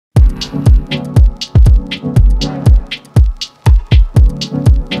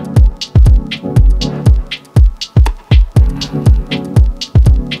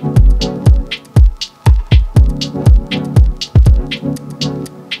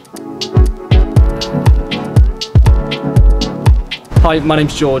Hi, my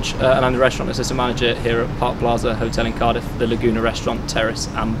name's George and I'm the restaurant assistant manager here at Park Plaza Hotel in Cardiff, the Laguna restaurant, terrace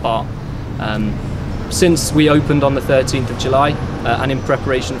and bar. Since we opened on the 13th of July and in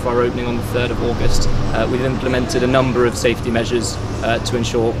preparation for our opening on the 3rd of August, we've implemented a number of safety measures to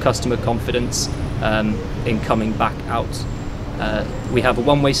ensure customer confidence in coming back out. We have a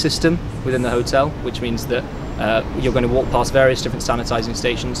one-way system within the hotel, which means that you're going to walk past various different sanitising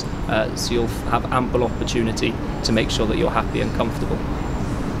stations, so you'll have ample opportunity to make sure that you're happy and comfortable.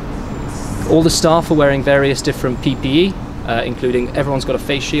 All the staff are wearing various different PPE, including everyone's got a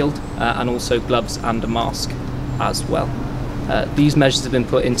face shield and also gloves and a mask as well. These measures have been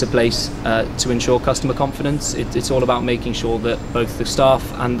put into place to ensure customer confidence. It's all about making sure that both the staff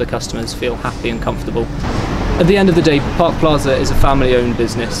and the customers feel happy and comfortable. At the end of the day, Park Plaza is a family-owned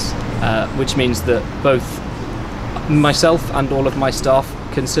business, which means that both myself and all of my staff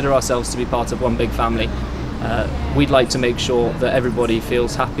consider ourselves to be part of one big family. We'd like to make sure that everybody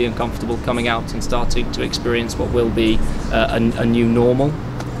feels happy and comfortable coming out and starting to experience what will be a new normal.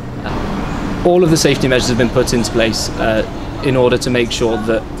 All of the safety measures have been put into place in order to make sure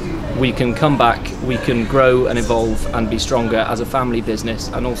that we can come back, we can grow and evolve and be stronger as a family business,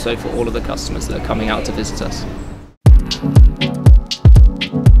 and also for all of the customers that are coming out to visit us.